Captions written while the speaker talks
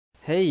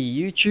Hey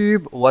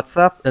YouTube, what's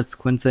up? It's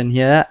Quentin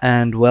here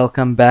and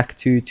welcome back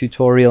to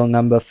tutorial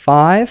number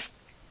 5.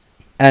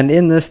 And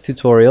in this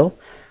tutorial,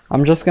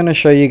 I'm just going to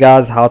show you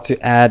guys how to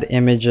add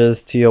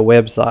images to your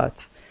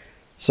website.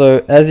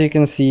 So as you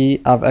can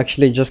see, I've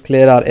actually just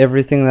cleared out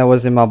everything that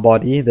was in my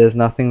body. There's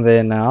nothing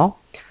there now.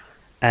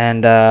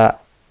 And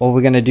what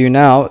we're going to do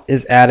now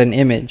is add an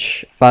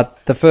image.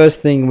 But the first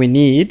thing we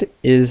need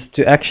is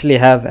to actually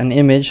have an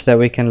image that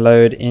we can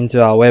load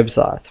into our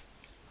website.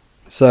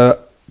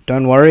 So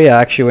don't worry,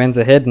 I actually went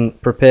ahead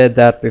and prepared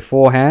that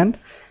beforehand,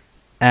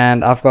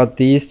 and I've got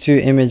these two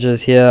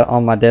images here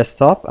on my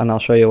desktop and I'll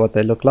show you what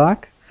they look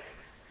like.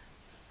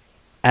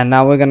 And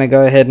now we're going to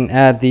go ahead and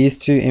add these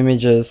two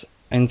images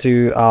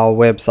into our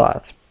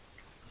website.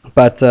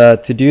 But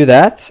to do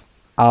that,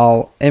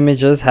 our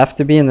images have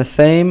to be in the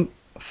same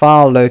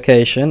file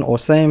location or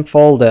same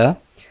folder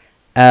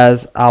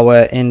as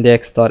our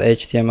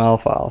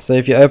index.html file. So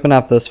if you open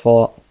up this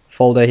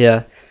folder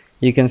here,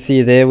 you can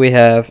see there we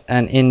have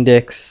an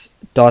index.html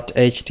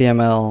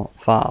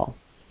file.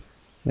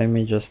 Let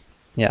me just,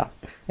 yeah,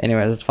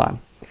 anyways, it's fine.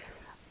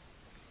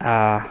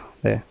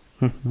 There.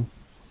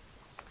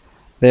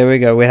 There we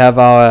go. We have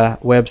our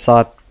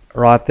website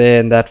right there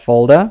in that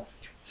folder.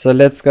 So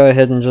let's go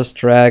ahead and just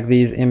drag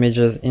these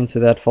images into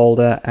that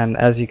folder, and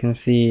as you can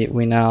see,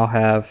 we now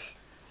have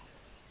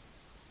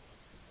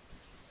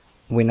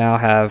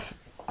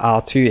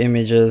our two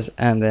images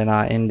and then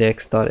our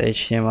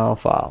index.html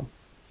file.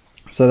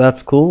 So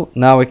that's cool.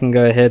 Now we can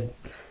go ahead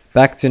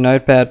back to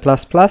Notepad++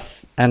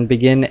 and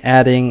begin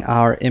adding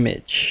our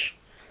image.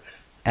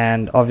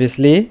 And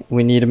obviously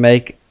we need to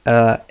make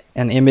an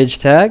image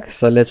tag.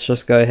 So let's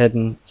just go ahead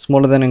and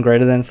smaller than and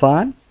greater than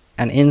sign.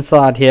 And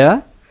inside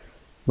here,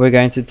 we're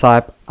going to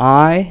type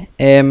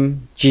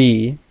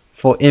img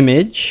for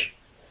image.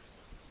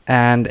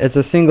 And it's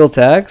a single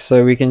tag,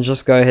 so we can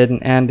just go ahead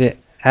and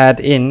add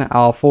in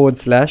our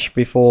 /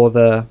 before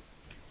the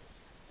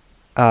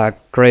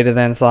greater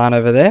than sign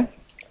over there.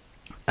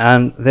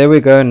 And there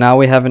we go. Now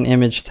we have an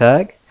image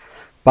tag,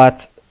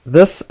 but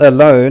this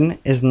alone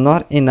is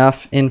not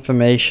enough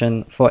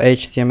information for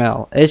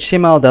HTML.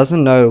 HTML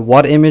doesn't know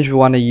what image we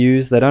want to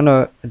use. It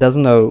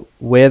doesn't know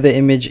where the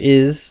image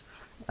is,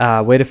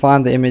 where to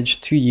find the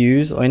image to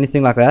use or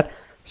anything like that.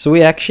 So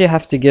we actually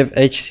have to give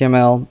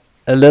HTML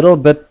a little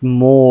bit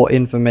more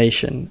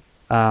information.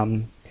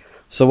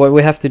 So what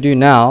we have to do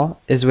now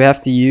is we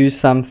have to use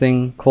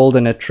something called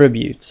an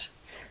attribute.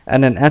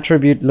 And an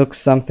attribute looks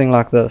something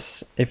like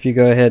this. If you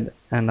go ahead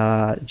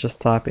and just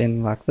type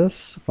in like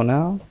this for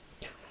now.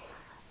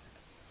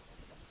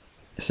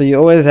 So you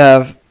always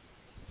have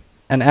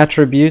an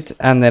attribute,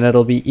 and then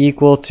it'll be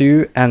equal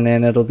to, and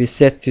then it'll be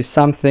set to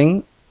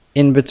something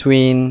in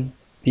between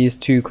these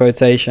two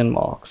quotation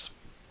marks.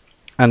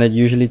 And it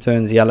usually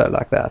turns yellow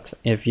like that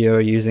if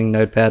you're using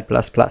Notepad++.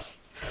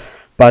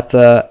 But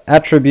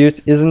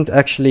attribute isn't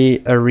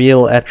actually a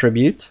real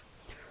attribute.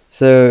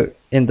 So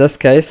in this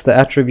case, the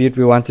attribute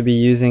we want to be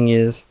using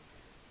is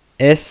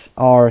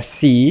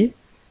src,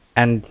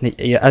 and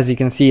as you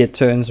can see, it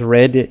turns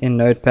red in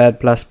Notepad++,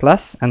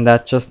 and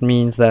that just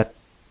means that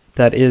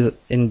that is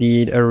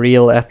indeed a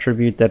real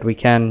attribute that we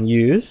can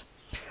use.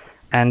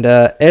 And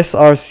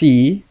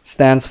src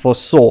stands for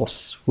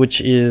source,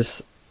 which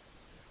is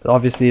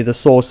obviously the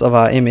source of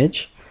our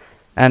image.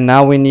 And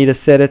now we need to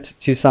set it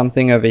to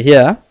something over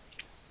here,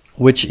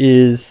 which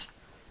is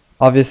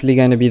obviously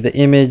going to be the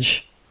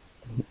image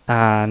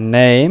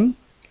name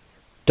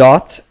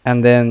dot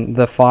and then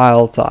the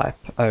file type.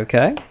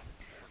 Okay,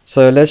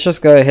 so let's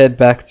just go ahead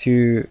back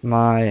to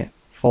my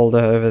folder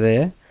over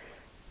there,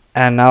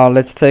 and now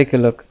let's take a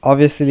look.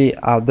 Obviously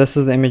this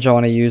is the image I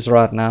want to use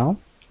right now,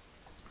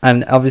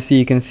 and obviously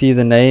you can see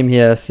the name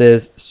here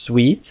says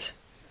sweet,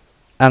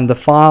 and the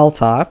file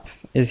type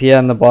is here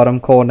in the bottom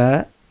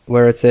corner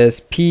where it says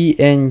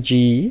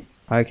PNG.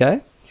 Okay,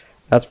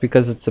 that's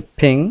because it's a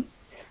ping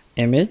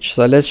image.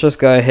 So let's just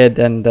go ahead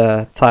and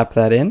type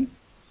that in.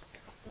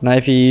 Now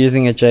if you're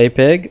using a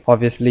JPEG,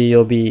 obviously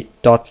you'll be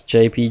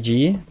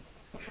 .jpg,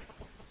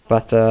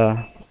 but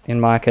in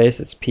my case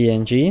it's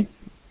PNG.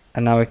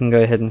 And now we can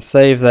go ahead and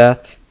save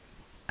that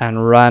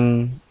and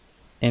run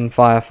in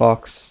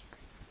Firefox,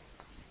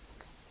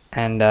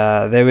 and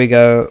there we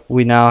go.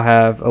 We now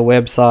have a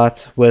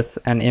website with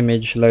an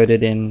image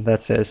loaded in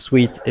that says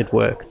sweet, it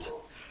worked.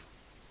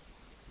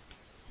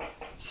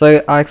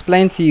 So I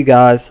explained to you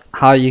guys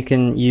how you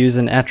can use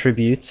an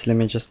attribute. Let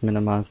me just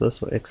minimize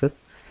this or exit.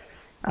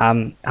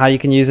 How you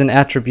can use an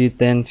attribute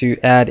then to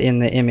add in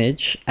the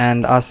image.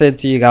 And I said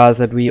to you guys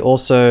that we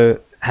also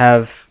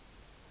have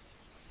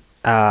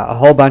a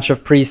whole bunch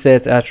of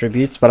preset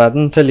attributes, but I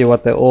didn't tell you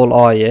what they all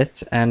are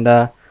yet. And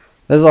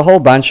there's a whole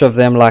bunch of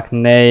them, like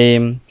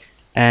name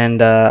and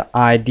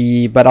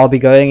ID, but I'll be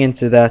going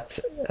into that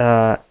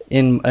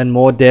in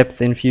more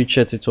depth in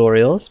future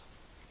tutorials.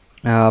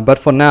 But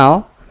for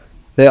now,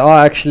 there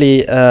are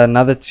actually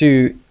another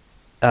two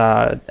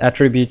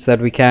attributes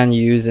that we can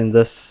use in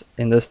this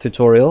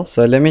tutorial.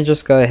 So let me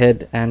just go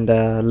ahead and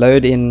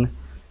load in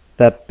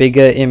that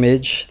bigger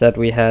image that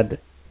we had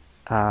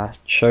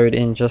showed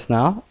in just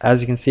now.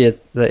 As you can see,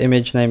 the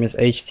image name is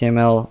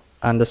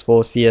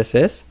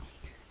HTML_CSS,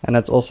 and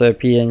it's also a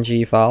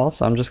PNG file.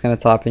 So I'm just going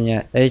to type in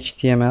here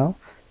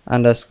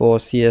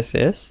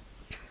HTML_CSS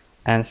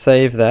and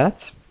save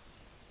that.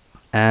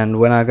 And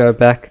when I go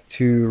back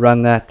to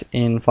run that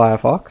in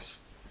Firefox,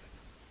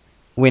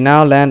 we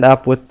now land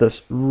up with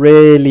this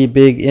really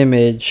big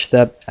image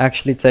that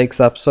actually takes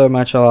up so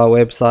much of our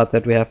website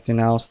that we have to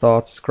now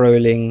start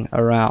scrolling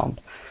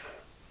around.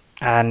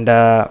 And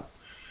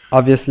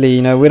obviously,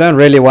 you know, we don't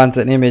really want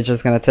an image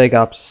that's going to take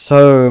up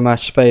so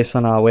much space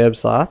on our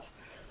website.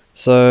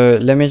 So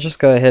let me just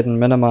go ahead and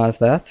minimize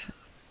that.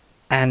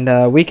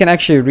 And we can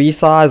actually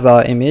resize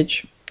our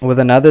image with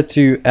another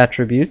two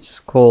attributes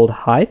called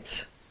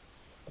height,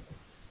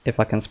 if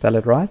I can spell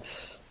it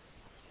right.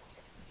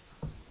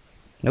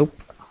 Nope.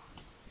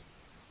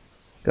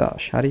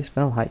 Gosh, how do you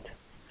spell height?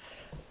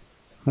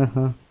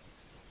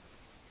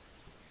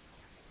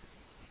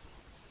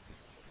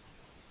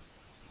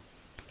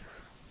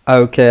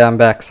 Okay, I'm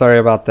back. Sorry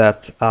about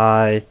that.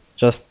 I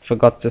just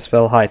forgot to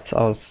spell height.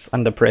 I was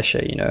under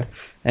pressure, you know.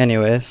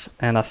 Anyways,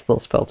 and I still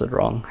spelled it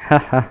wrong.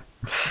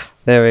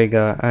 There we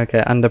go.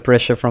 Okay, under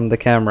pressure from the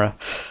camera.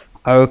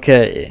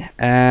 Okay,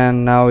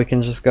 and now we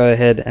can just go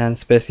ahead and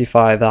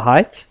specify the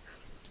height.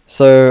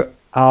 So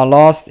our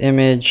last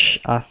image,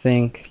 I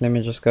think, let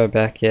me just go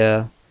back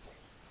here.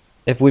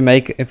 If we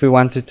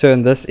want to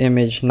turn this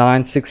image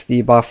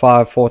 960 by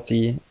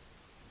 540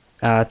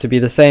 to be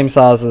the same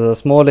size as the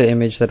smaller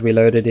image that we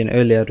loaded in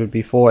earlier, it would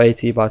be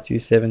 480 by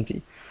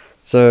 270.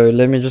 So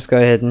let me just go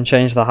ahead and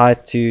change the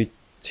height to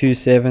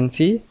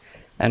 270,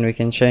 and we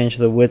can change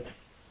the width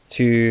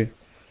to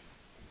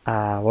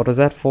what was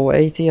that,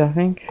 480 I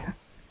think.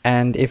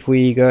 And if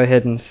we go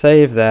ahead and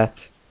save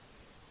that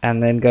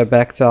and then go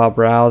back to our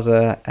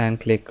browser and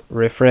click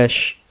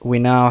refresh, we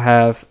now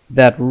have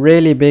that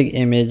really big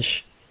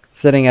image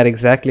sitting at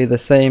exactly the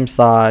same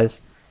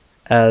size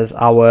as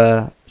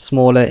our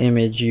smaller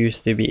image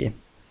used to be.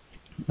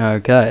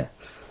 Okay,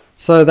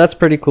 so that's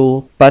pretty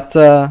cool, but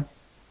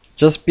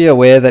just be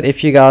aware that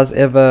if you guys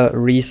ever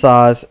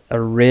resize a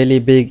really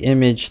big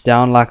image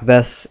down like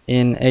this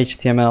in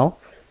HTML,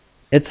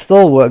 it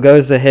still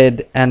goes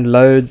ahead and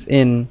loads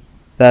in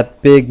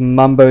that big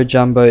mumbo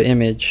jumbo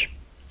image.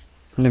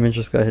 Let me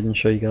just go ahead and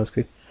show you guys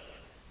quick.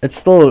 It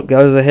still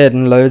goes ahead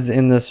and loads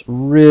in this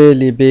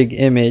really big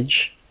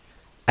image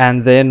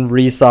and then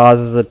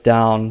resizes it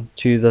down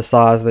to the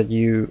size that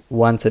you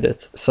wanted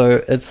it.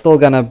 So it's still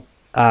gonna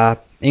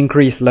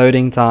increase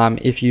loading time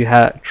if you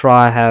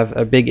try have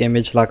a big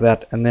image like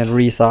that and then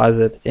resize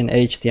it in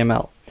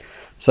HTML.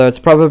 So it's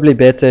probably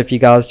better if you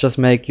guys just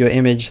make your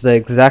image the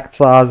exact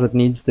size it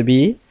needs to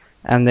be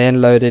and then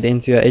load it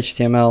into your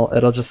HTML.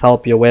 It'll just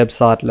help your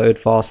website load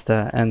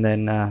faster, and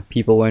then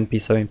people won't be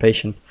so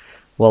impatient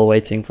while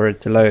waiting for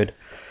it to load.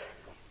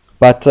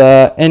 But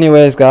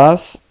anyways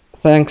guys,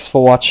 thanks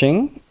for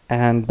watching,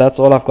 and that's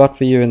all I've got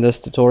for you in this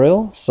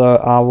tutorial. So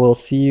I will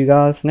see you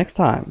guys next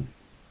time.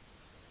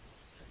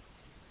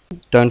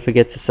 Don't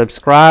forget to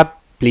subscribe.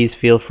 Please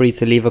feel free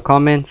to leave a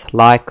comment,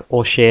 like,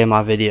 or share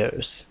my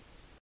videos.